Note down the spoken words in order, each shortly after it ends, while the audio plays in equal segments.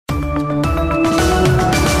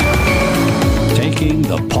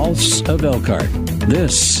The pulse of Elkhart.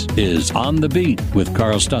 This is On the Beat with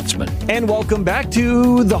Carl Stutzman. And welcome back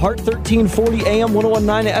to the Heart 1340 AM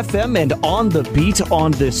 1019 FM and On the Beat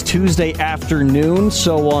on this Tuesday afternoon.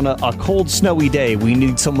 So on a cold, snowy day, we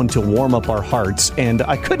need someone to warm up our hearts. And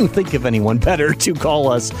I couldn't think of anyone better to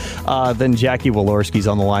call us than Jackie Walorski's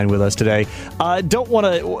on the line with us today. Don't want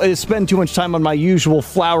to spend too much time on my usual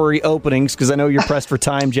flowery openings because I know you're pressed for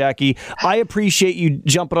time, Jackie. I appreciate you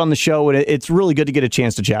jumping on the show, and it's really good to get a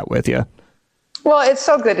chance to chat with you. Well, it's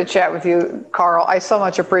so good to chat with you, Carl. I so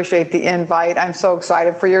much appreciate the invite. I'm so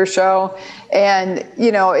excited for your show. And,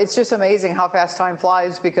 it's just amazing how fast time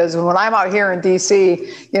flies because when I'm out here in D.C.,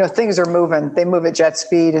 things are moving. They move at jet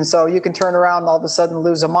speed. And so you can turn around and all of a sudden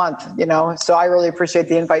lose a month, So I really appreciate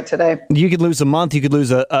the invite today. You could lose a month. You could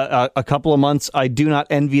lose a couple of months. I do not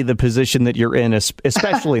envy the position that you're in,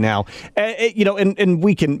 especially now. And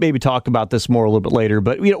we can maybe talk about this more a little bit later.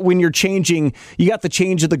 But, when you're changing, you got the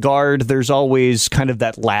change of the guard. There's always kind of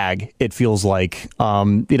that lag, it feels like,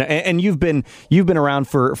 and you've been around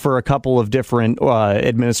for a couple of different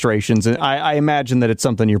administrations, and I imagine that it's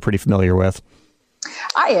something you're pretty familiar with.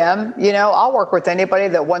 I am. I'll work with anybody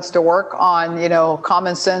that wants to work on,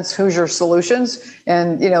 common sense Hoosier solutions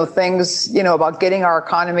and, things, about getting our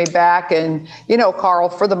economy back. And, Carl,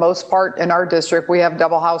 for the most part in our district, we have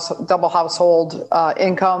double household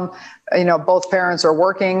income. Both parents are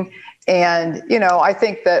working. And, I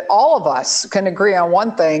think that all of us can agree on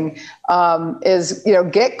one thing is,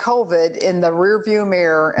 get COVID in the rearview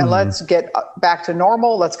mirror and let's get back to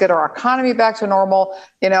normal. Let's get our economy back to normal.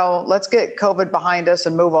 Let's get COVID behind us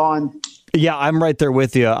and move on. Yeah, I'm right there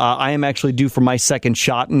with you. I am actually due for my second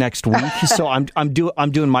shot next week, so I'm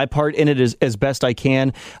doing my part in it as best I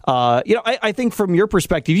can. I think from your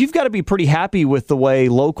perspective, you've got to be pretty happy with the way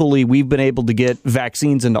locally we've been able to get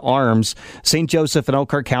vaccines into arms. St. Joseph and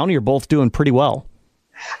Elkhart County are both doing pretty well.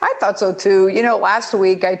 I thought so too. Last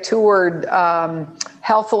week I toured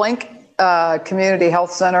HealthLink Community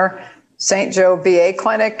Health Center, St. Joe VA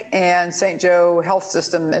Clinic, and St. Joe Health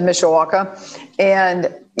System in Mishawaka,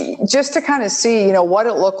 and just to kind of see, what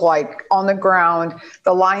it looked like on the ground,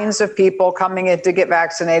 the lines of people coming in to get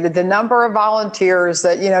vaccinated, the number of volunteers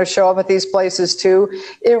that, show up at these places too.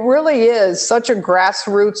 It really is such a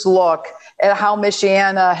grassroots look at how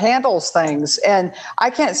Michiana handles things. And I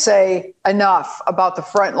can't say enough about the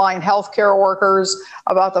frontline healthcare workers,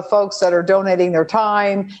 about the folks that are donating their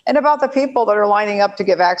time, and about the people that are lining up to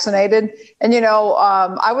get vaccinated. And,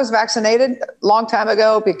 I was vaccinated a long time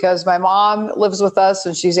ago because my mom lives with us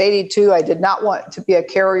and she's 82. I did not want to be a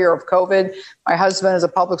carrier of COVID. My husband is a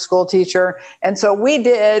public school teacher. And so we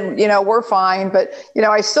did, we're fine. But,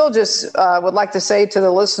 I still just would like to say to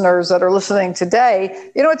the listeners that are listening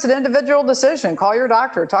today, it's an individual decision. Call your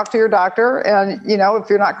doctor, talk to your doctor. And, if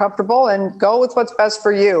you're not comfortable, and go with what's best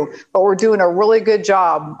for you. But we're doing a really good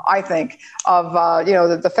job, I think, of,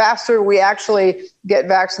 the faster we actually get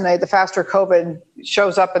vaccinated, the faster COVID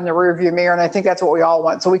shows up in the rearview mirror. And I think that's what we all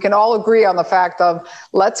want. So we can all agree on the fact of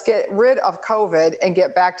let's get rid of COVID and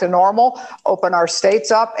get back to normal, open our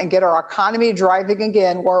states up and get our economy driving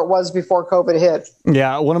again where it was before COVID hit.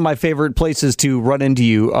 Yeah, one of my favorite places to run into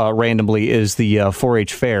you randomly is the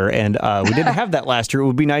 4-H fair. And we didn't have that last year. It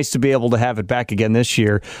would be nice to be able to have it back again this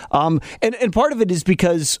year. And part of it is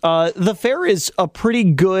because the fair is a pretty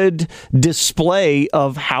good display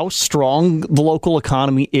of how strong the local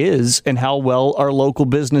economy is and how well our local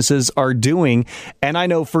businesses are doing. And I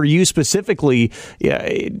know for you specifically,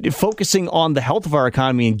 focusing on the health of our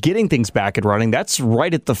economy and getting things back and running, that's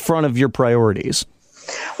right at the front of your priorities.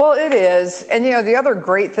 Well, it is. And, the other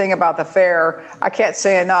great thing about the fair, I can't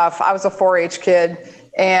say enough. I was a 4-H kid.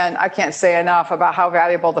 And I can't say enough about how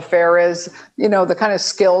valuable the fair is, the kind of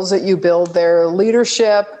skills that you build there,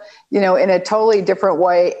 leadership, in a totally different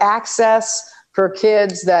way, access for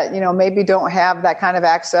kids that, maybe don't have that kind of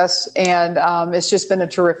access. And it's just been a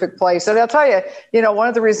terrific place. And I'll tell you, one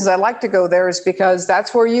of the reasons I like to go there is because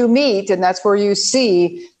that's where you meet and that's where you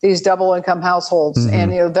see these double income households. Mm-hmm.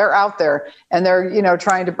 And, they're out there and they're,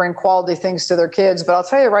 trying to bring quality things to their kids. But I'll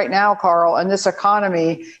tell you right now, Carl, in this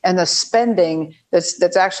economy and the spending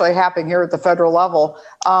that's actually happening here at the federal level,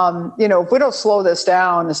 if we don't slow this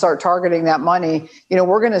down and start targeting that money,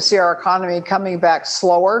 we're going to see our economy coming back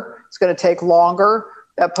slower. It's going to take longer.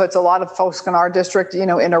 That puts a lot of folks in our district, in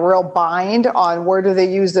a real bind on where do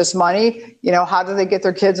they use this money? How do they get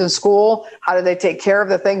their kids in school? How do they take care of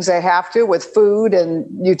the things they have to with food and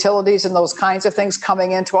utilities and those kinds of things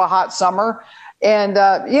coming into a hot summer? And,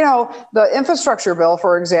 the infrastructure bill,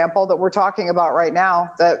 for example, that we're talking about right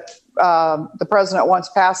now that the president wants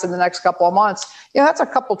passed in the next couple of months, that's a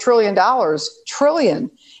couple $1 trillion.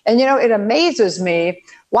 And, it amazes me.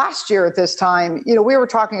 Last year at this time, we were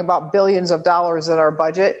talking about billions of dollars in our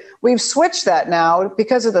budget. We've switched that now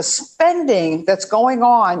because of the spending that's going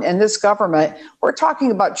on in this government. We're talking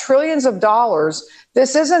about trillions of dollars.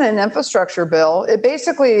 This isn't an infrastructure bill. It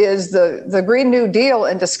basically is the Green New Deal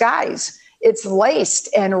in disguise. It's laced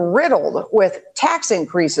and riddled with tax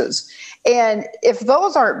increases. And if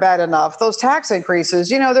those aren't bad enough, those tax increases,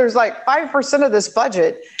 there's like 5% of this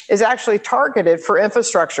budget is actually targeted for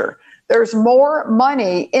infrastructure. There's more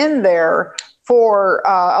money in there for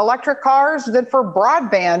electric cars than for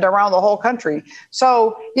broadband around the whole country.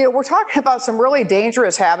 So, we're talking about some really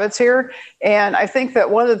dangerous habits here. And I think that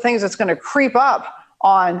one of the things that's going to creep up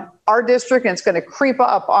on our district and it's going to creep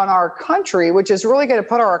up on our country, which is really going to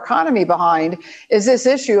put our economy behind, is this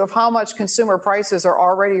issue of how much consumer prices are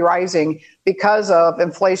already rising because of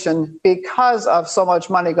inflation, because of so much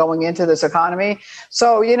money going into this economy.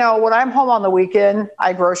 So, when I'm home on the weekend,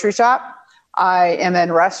 I grocery shop. I am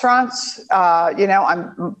in restaurants.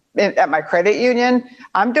 I'm at my credit union.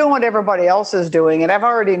 I'm doing what everybody else is doing. And I've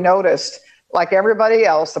already noticed, like everybody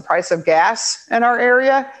else, the price of gas in our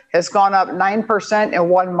area has gone up 9% in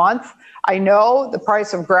 1 month. I know the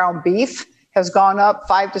price of ground beef has gone up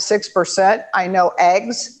 5 to 6%. I know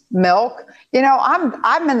eggs, milk.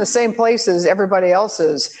 I'm in the same place as everybody else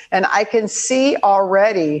is, and I can see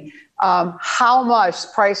already how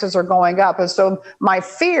much prices are going up. And so my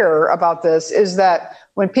fear about this is that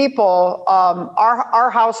when people, our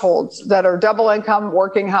households that are double income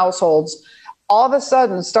working households, all of a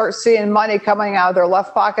sudden start seeing money coming out of their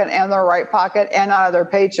left pocket and their right pocket and out of their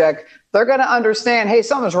paycheck, they're going to understand, hey,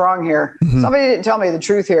 something's wrong here. Mm-hmm. Somebody didn't tell me the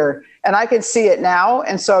truth here. And I can see it now.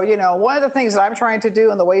 And so, one of the things that I'm trying to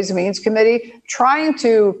do in the Ways and Means Committee, trying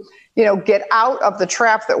to, get out of the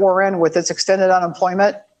trap that we're in with this extended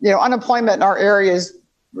unemployment. Unemployment in our area is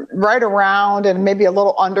right around and maybe a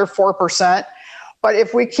little under 4%. But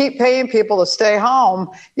if we keep paying people to stay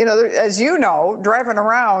home, as driving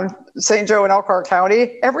around St. Joe and Elkhart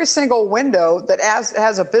County, every single window that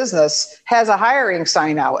has a business has a hiring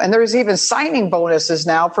sign out. And there's even signing bonuses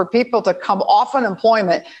now for people to come off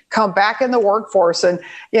unemployment, come back in the workforce. And,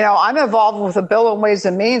 I'm involved with a bill in Ways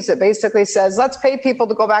and Means that basically says, let's pay people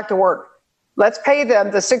to go back to work. Let's pay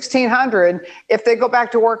them the $1,600 if they go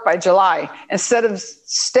back to work by July instead of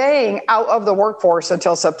staying out of the workforce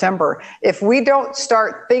until September. If we don't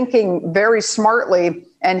start thinking very smartly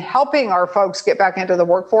and helping our folks get back into the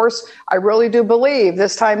workforce, I really do believe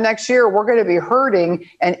this time next year, we're going to be hurting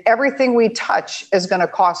and everything we touch is going to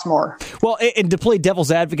cost more. Well, and to play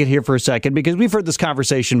devil's advocate here for a second, because we've heard this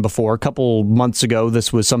conversation before. A couple months ago,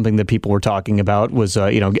 this was something that people were talking about was,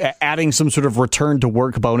 adding some sort of return to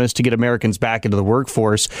work bonus to get Americans back into the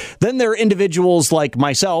workforce. Then there are individuals like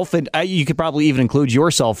myself, and you could probably even include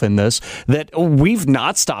yourself in this, that we've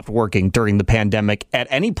not stopped working during the pandemic at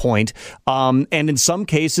any point. And in some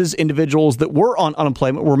cases, individuals that were on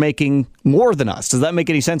unemployment were making more than us. Does that make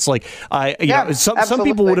any sense? Like, some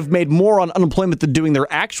people would have made more on unemployment than doing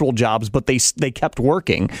their actual jobs, but they kept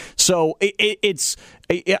working. So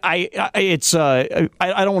I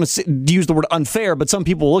don't want to use the word unfair, but some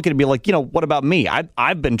people look at it and be like, what about me?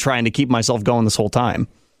 I've been trying to keep myself going this whole time.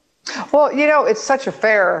 Well, it's such a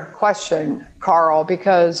fair question, Carl,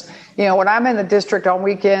 because, when I'm in the district on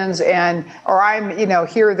weekends or I'm,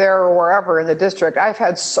 here, there, or wherever in the district, I've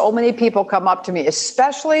had so many people come up to me,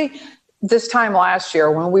 especially this time last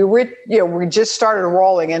year when we just started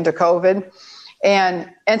rolling into COVID.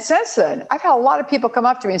 And since then, I've had a lot of people come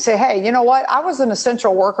up to me and say, hey, you know what? I was an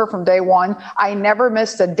essential worker from day one. I never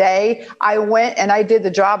missed a day. I went and I did the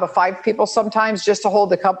job of 5 people sometimes just to hold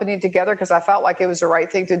the company together because I felt like it was the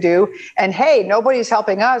right thing to do. And hey, nobody's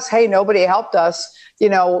helping us. Hey, nobody helped us.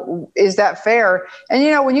 Is that fair?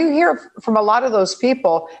 And, when you hear from a lot of those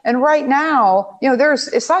people, and right now,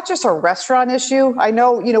 it's not just a restaurant issue. I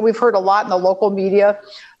know, we've heard a lot in the local media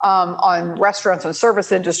on restaurants and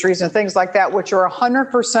service industries and things like that, which are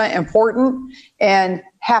 100% important and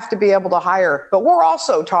have to be able to hire. But we're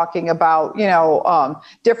also talking about,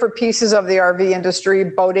 different pieces of the RV industry,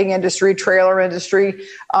 boating industry, trailer industry,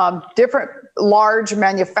 different large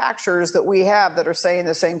manufacturers that we have that are saying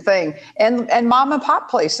the same thing. And mom and pop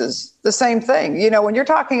places, the same thing. When you're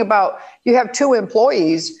talking about you have 2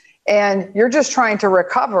 employees and you're just trying to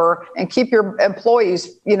recover and keep your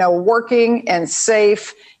employees, working and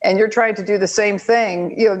safe, and you're trying to do the same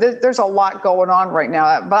thing, there's a lot going on right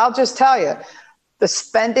now. But I'll just tell you, the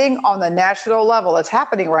spending on the national level that's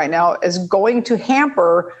happening right now is going to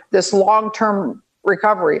hamper this long-term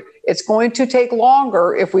recovery. It's going to take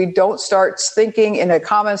longer if we don't start thinking in a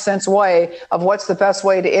common sense way of what's the best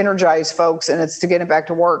way to energize folks, and it's to get them back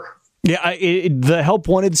to work. Yeah, the help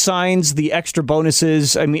wanted signs, the extra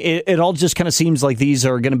bonuses, I mean, it all just kind of seems like these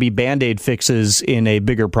are going to be Band-Aid fixes in a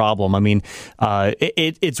bigger problem. I mean,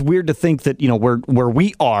 it's weird to think that, where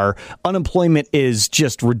we are, unemployment is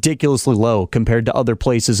just ridiculously low compared to other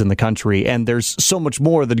places in the country. And there's so much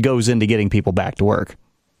more that goes into getting people back to work.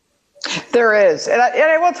 There is. And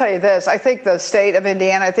I will tell you this. I think the state of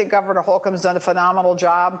Indiana, I think Governor Holcomb's done a phenomenal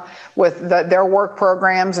job with their work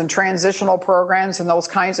programs and transitional programs and those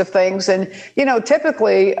kinds of things. And,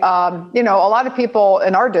 typically, a lot of people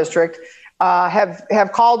in our district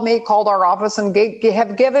have called our office and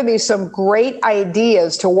have given me some great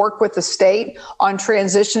ideas to work with the state on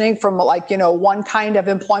transitioning from one kind of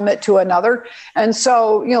employment to another. And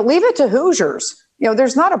so, leave it to Hoosiers.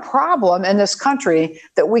 There's not a problem in this country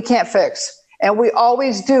that we can't fix. And we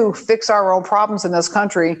always do fix our own problems in this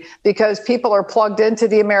country because people are plugged into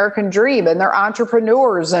the American dream and they're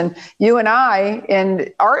entrepreneurs. And you and I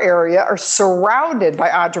in our area are surrounded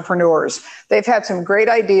by entrepreneurs. They've had some great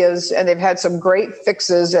ideas and they've had some great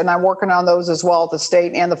fixes. And I'm working on those as well at the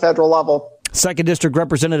state and the federal level. 2nd District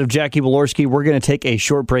Representative Jackie Walorski, we're going to take a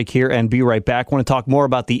short break here and be right back. I want to talk more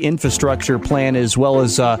about the infrastructure plan as well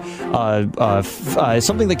as something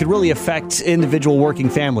that could really affect individual working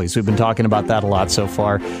families. We've been talking about that a lot so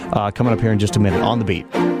far. Coming up here in just a minute on The Beat.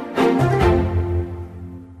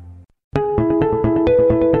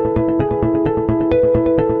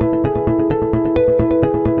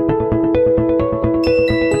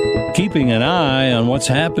 Keeping an eye on what's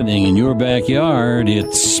happening in your backyard,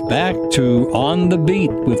 it's back to On the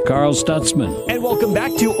Beat with Carl Stutzman. And welcome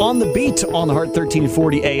back to On the Beat on the Heart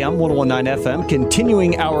 1340 AM, 1019 FM.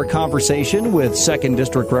 Continuing our conversation with 2nd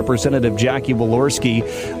District Representative Jackie Walorski.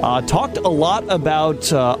 Talked a lot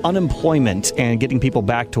about unemployment and getting people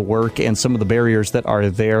back to work and some of the barriers that are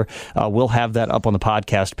there. We'll have that up on the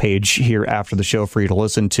podcast page here after the show for you to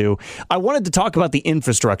listen to. I wanted to talk about the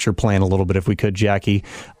infrastructure plan a little bit, if we could, Jackie.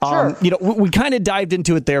 Sure. We kind of dived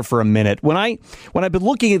into it there for a minute. When I've been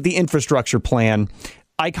looking at the infrastructure plan,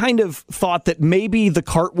 I kind of thought that maybe the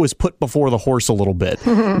cart was put before the horse a little bit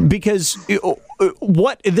because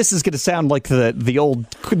this is going to sound like the old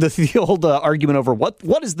argument over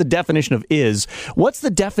what is the definition of what's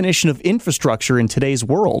the definition of infrastructure in today's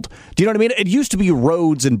world? Do you know what I mean? It used to be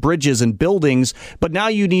roads and bridges and buildings, but now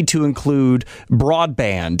you need to include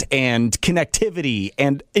broadband and connectivity,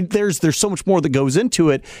 and there's so much more that goes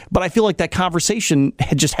into it. But I feel like that conversation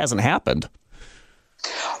just hasn't happened.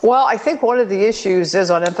 Well, I think one of the issues is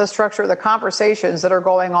on infrastructure. The conversations that are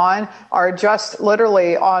going on are just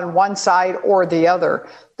literally on one side or the other.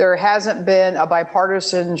 There hasn't been a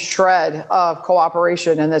bipartisan shred of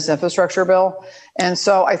cooperation in this infrastructure bill. And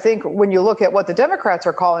so I think when you look at what the Democrats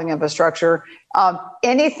are calling infrastructure,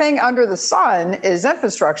 anything under the sun is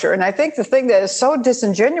infrastructure. And I think the thing that is so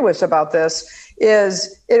disingenuous about this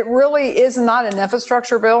is it really is not an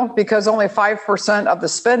infrastructure bill because only 5% of the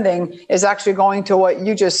spending is actually going to what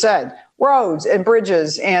you just said, roads and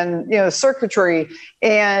bridges and circuitry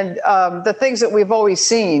and the things that we've always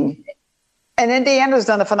seen. And Indiana's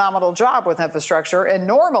done a phenomenal job with infrastructure. And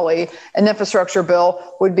normally an infrastructure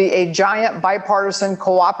bill would be a giant bipartisan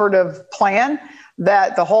cooperative plan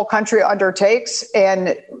that the whole country undertakes,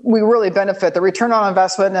 and we really benefit. The return on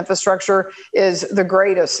investment in infrastructure is the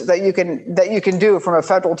greatest that you can do from a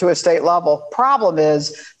federal to a state level. Problem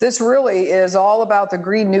is, this really is all about the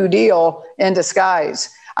Green New Deal in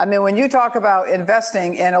disguise. I mean, when you talk about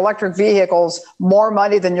investing in electric vehicles, more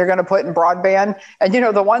money than you're going to put in broadband, and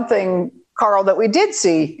the one thing, Carl, that we did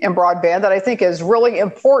see in broadband that I think is really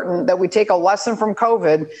important that we take a lesson from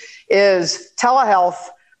COVID is telehealth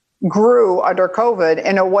grew under COVID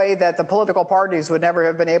in a way that the political parties would never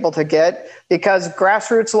have been able to get because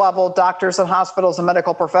grassroots level doctors and hospitals and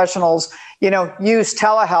medical professionals, use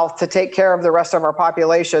telehealth to take care of the rest of our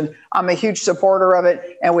population. I'm a huge supporter of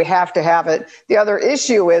it and we have to have it. The other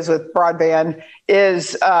issue is with broadband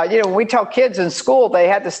is, when we tell kids in school they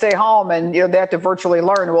had to stay home and, they have to virtually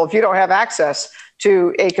learn. Well, if you don't have access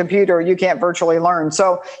to a computer, you can't virtually learn.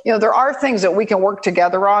 So, there are things that we can work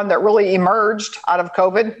together on that really emerged out of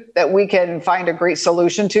COVID that we can find a great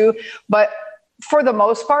solution to. But for the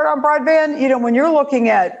most part on broadband, when you're looking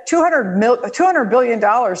at $200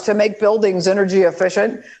 billion to make buildings energy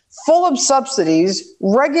efficient, full of subsidies,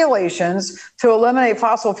 regulations to eliminate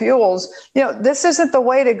fossil fuels, this isn't the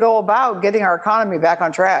way to go about getting our economy back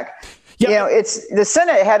on track. Yeah. It's the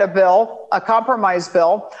Senate had a compromise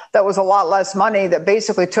bill that was a lot less money that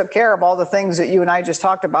basically took care of all the things that you and I just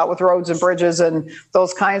talked about with roads and bridges and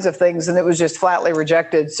those kinds of things. And it was just flatly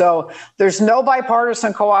rejected. So there's no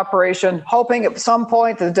bipartisan cooperation, hoping at some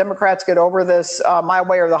point the Democrats get over this my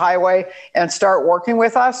way or the highway and start working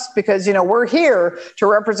with us because, we're here to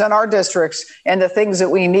represent our districts and the things that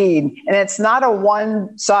we need. And it's not a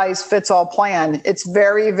one size fits all plan. It's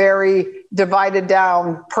very, very divided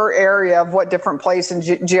down per area of what different place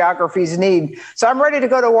and geographies need. So I'm ready to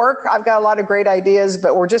go to work. I've got a lot of great ideas,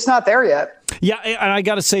 but we're just not there yet. Yeah, and I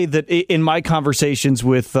got to say that in my conversations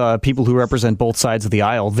with people who represent both sides of the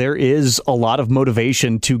aisle, there is a lot of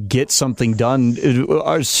motivation to get something done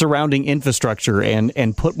surrounding infrastructure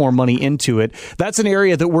and put more money into it. That's an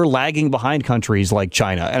area that we're lagging behind countries like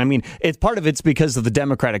China. And I mean, part of it's because of the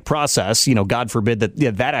democratic process. God forbid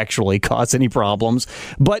that actually cause any problems.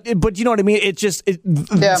 But you know what I mean? It's just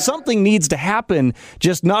something needs to happen.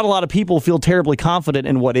 Just not a lot of people feel terribly confident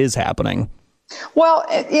in what is happening. Well,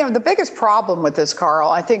 the biggest problem with this, Carl,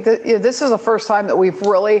 I think that this is the first time that we've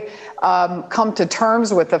really come to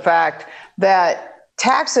terms with the fact that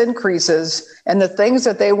tax increases and the things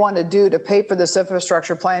that they want to do to pay for this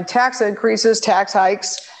infrastructure plan, tax increases, tax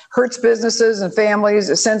hikes, hurts businesses and families.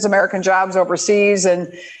 It sends American jobs overseas.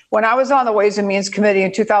 And when I was on the Ways and Means Committee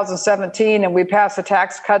in 2017 and we passed the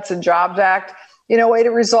Tax Cuts and Jobs Act, it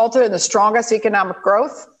resulted in the strongest economic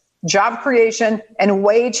growth, job creation, and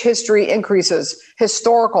wage history increases,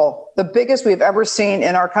 historical, the biggest we've ever seen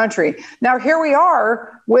in our country. Now, here we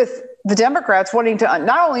are with the Democrats wanting to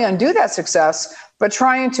not only undo that success, but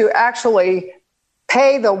trying to actually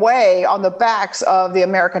pay the way on the backs of the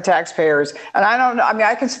American taxpayers. And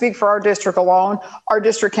I can speak for our district alone. Our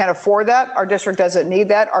district can't afford that. Our district doesn't need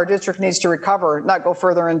that. Our district needs to recover, not go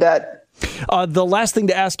further in debt. The last thing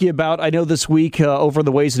to ask you about, I know this week over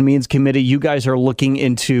the Ways and Means Committee, you guys are looking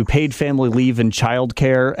into paid family leave and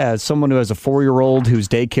childcare. As someone who has a 4-year-old whose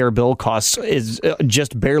daycare bill is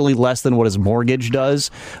just barely less than what his mortgage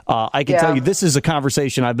does, I can tell you this is a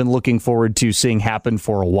conversation I've been looking forward to seeing happen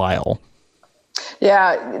for a while.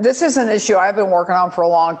 Yeah, this is an issue I've been working on for a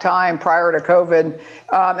long time prior to COVID.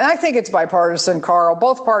 And I think it's bipartisan, Carl.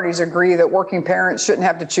 Both parties agree that working parents shouldn't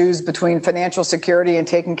have to choose between financial security and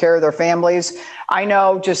taking care of their families. I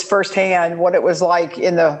know just firsthand what it was like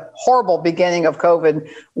in the horrible beginning of COVID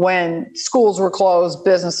when schools were closed,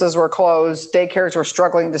 businesses were closed, daycares were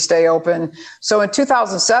struggling to stay open. So in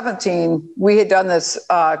 2017, we had done this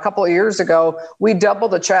a couple of years ago. We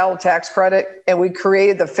doubled the child tax credit and we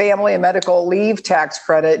created the family and medical leave tax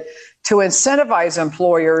credit to incentivize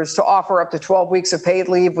employers to offer up to 12 weeks of paid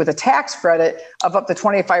leave with a tax credit of up to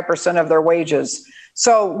 25% of their wages.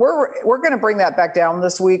 So we're going to bring that back down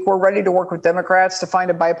this week. We're ready to work with Democrats to find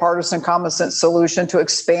a bipartisan common sense solution to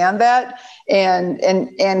expand that and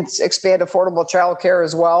expand affordable child care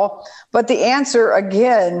as well. But the answer,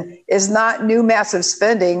 again, is not new massive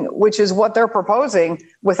spending, which is what they're proposing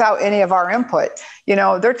without any of our input.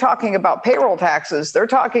 They're talking about payroll taxes. They're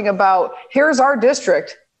talking about, here's our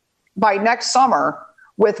district by next summer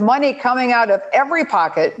with money coming out of every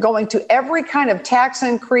pocket, going to every kind of tax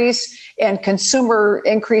increase and consumer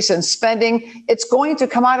increase in spending. It's going to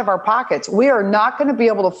come out of our pockets. We are not going to be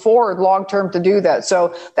able to afford long-term to do that.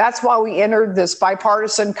 So that's why we entered this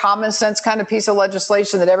bipartisan, common sense kind of piece of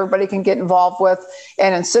legislation that everybody can get involved with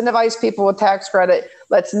and incentivize people with tax credit.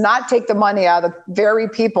 Let's not take the money out of the very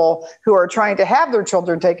people who are trying to have their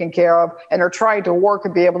children taken care of and are trying to work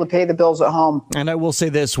and be able to pay the bills at home. And I will say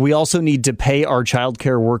this, we also need to pay our child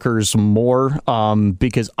care workers more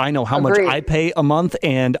because I know how much I pay a month,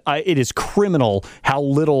 and it is criminal how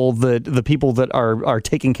little the people that are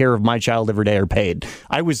taking care of my child every day are paid.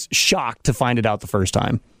 I was shocked to find it out the first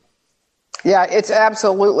time. Yeah, it's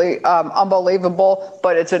absolutely unbelievable,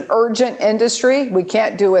 but it's an urgent industry. We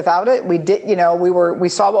can't do without it. We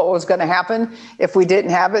saw what was going to happen if we didn't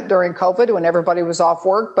have it during COVID when everybody was off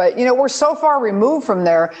work. But, we're so far removed from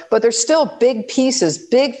there, but there's still big pieces,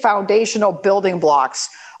 big foundational building blocks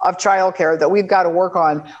of childcare that we've got to work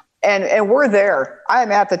on. And we're there. I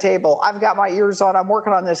am at the table. I've got my ears on. I'm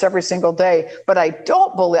working on this every single day. But I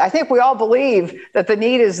think we all believe that the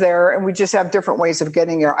need is there and we just have different ways of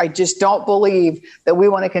getting there. I just don't believe that we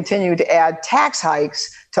want to continue to add tax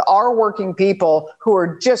hikes to our working people who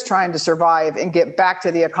are just trying to survive and get back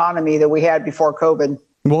to the economy that we had before COVID.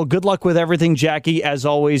 Well, good luck with everything, Jackie. As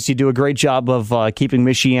always, you do a great job of keeping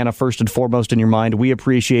Michiana first and foremost in your mind. We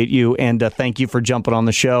appreciate you, and thank you for jumping on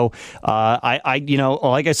the show. Like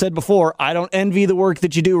I said before, I don't envy the work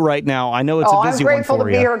that you do right now. I know it's a busy one for you. I'm grateful to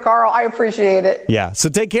be here, Carl. I appreciate it. Yeah. So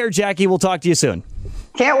take care, Jackie. We'll talk to you soon.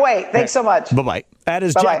 Can't wait. Thanks so much. Bye-bye. That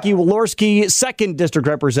is Bye-bye. Jackie Walorski, 2nd District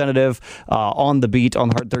Representative on the beat on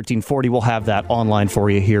the Heart 1340. We'll have that online for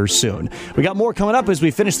you here soon. We got more coming up as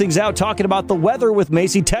we finish things out talking about the weather with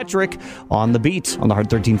Macy Tetrick on the beat on the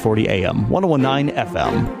Heart 1340 AM, 101.9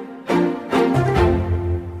 FM.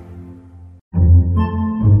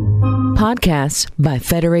 Podcasts by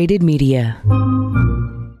Federated Media.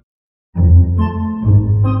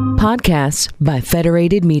 Podcasts by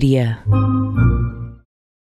Federated Media.